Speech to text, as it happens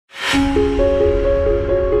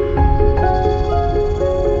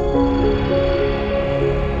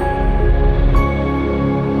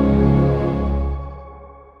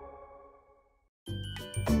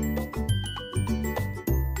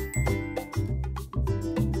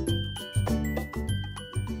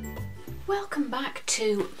Welcome back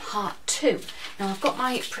to part 2. Now I've got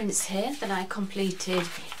my prints here that I completed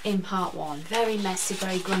in part 1. Very messy,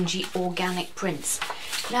 very grungy, organic prints.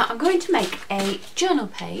 Now I'm going to make a journal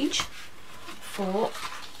page for,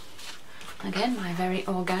 again, my very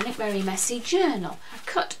organic, very messy journal. I've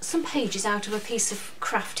cut some pages out of a piece of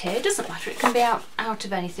craft here. It doesn't matter, it can be out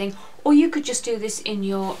of anything, or you could just do this in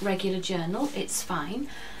your regular journal, it's fine.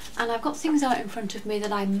 And I've got things out in front of me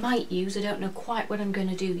that I might use. I don't know quite what I'm going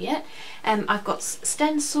to do yet. I've got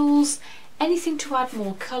stencils, anything to add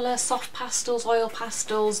more colour, soft pastels, oil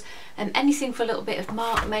pastels, anything for a little bit of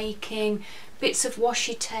mark making, bits of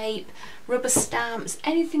washi tape, rubber stamps,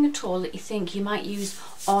 anything at all that you think you might use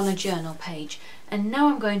on a journal page. And now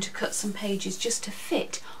I'm going to cut some pages just to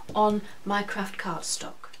fit on my craft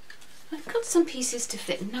cardstock. I've cut some pieces to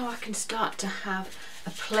fit, and now I can start to have a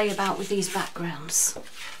play about with these backgrounds.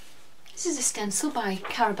 This is a stencil by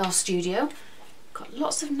Carabelle Studio. Got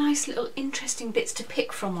lots of nice little interesting bits to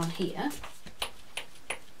pick from on here.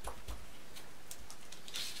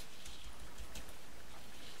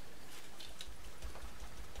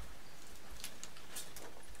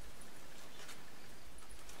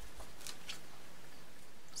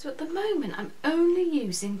 So at the moment I'm only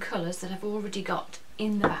using colours that I've already got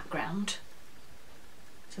in the background.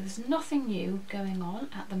 So there's nothing new going on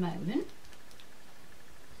at the moment.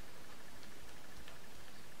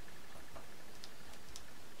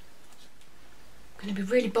 I'm going to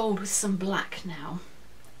be really bold with some black now.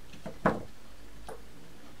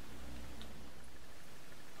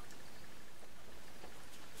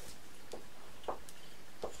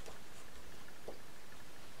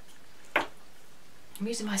 I'm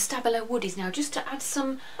using my Stabilo Woodies now just to add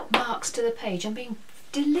some marks to the page. I'm being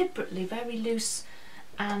deliberately very loose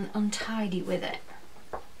and untidy with it.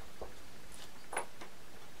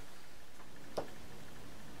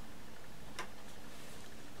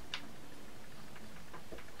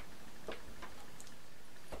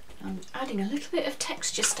 I'm adding a little bit of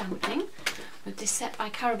texture stamping with this set by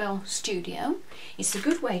Carabelle Studio. It's a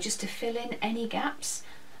good way just to fill in any gaps.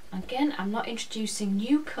 Again, I'm not introducing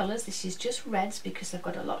new colours, this is just reds because I've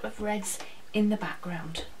got a lot of reds in the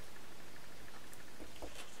background.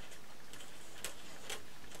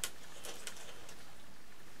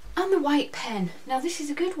 And the white pen. Now this is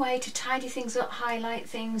a good way to tidy things up, highlight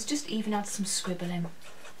things, just even add some scribbling.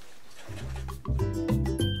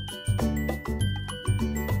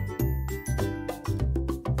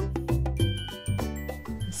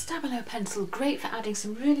 Stabilo pencil, great for adding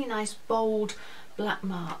some really nice bold black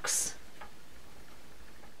marks.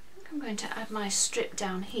 I'm going to add my strip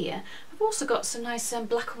down here. I've also got some nice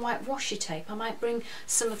black and white washi tape. I might bring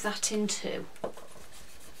some of that in too.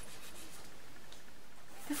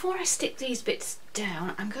 Before I stick these bits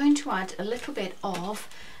down, I'm going to add a little bit of,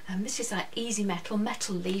 this is that Easy Metal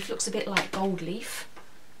leaf, looks a bit like gold leaf.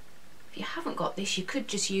 If you haven't got this, you could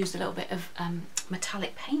just use a little bit of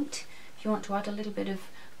metallic paint if you want to add a little bit of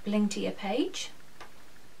bling to your page.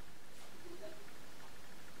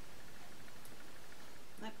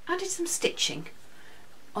 I've added some stitching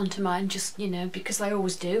onto mine, just, you know, because I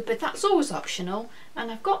always do, but that's always optional.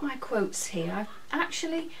 And I've got my quotes here. I've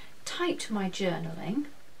actually typed my journaling,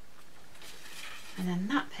 and then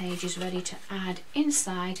that page is ready to add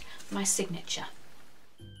inside my signature.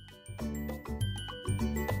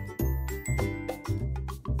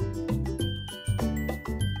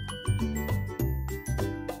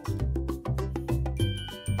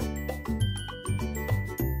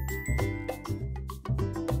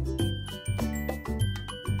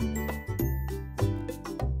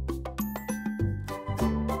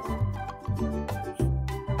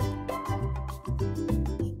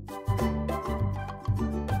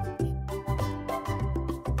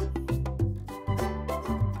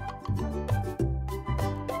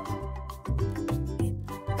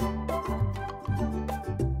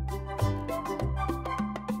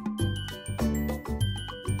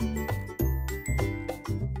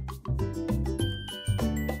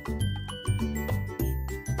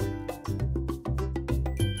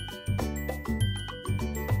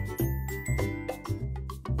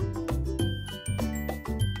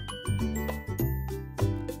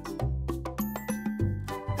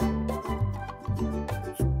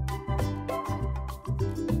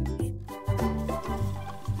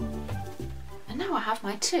 I have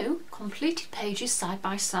my 2 completed pages side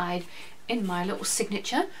by side in my little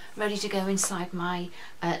signature, ready to go inside my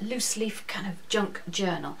loose leaf kind of junk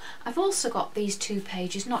journal. I've also got these 2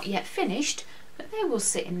 pages not yet finished, but they will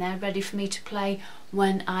sit in there ready for me to play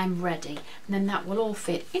when I'm ready. And then that will all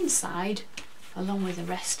fit inside along with the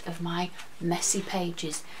rest of my messy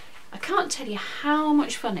pages. I can't tell you how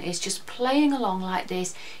much fun it is just playing along like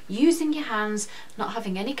this, using your hands, not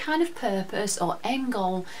having any kind of purpose or end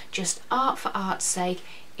goal, just art for art's sake.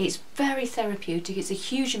 It's very therapeutic, it's a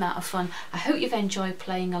huge amount of fun. I hope you've enjoyed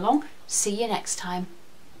playing along. See you next time.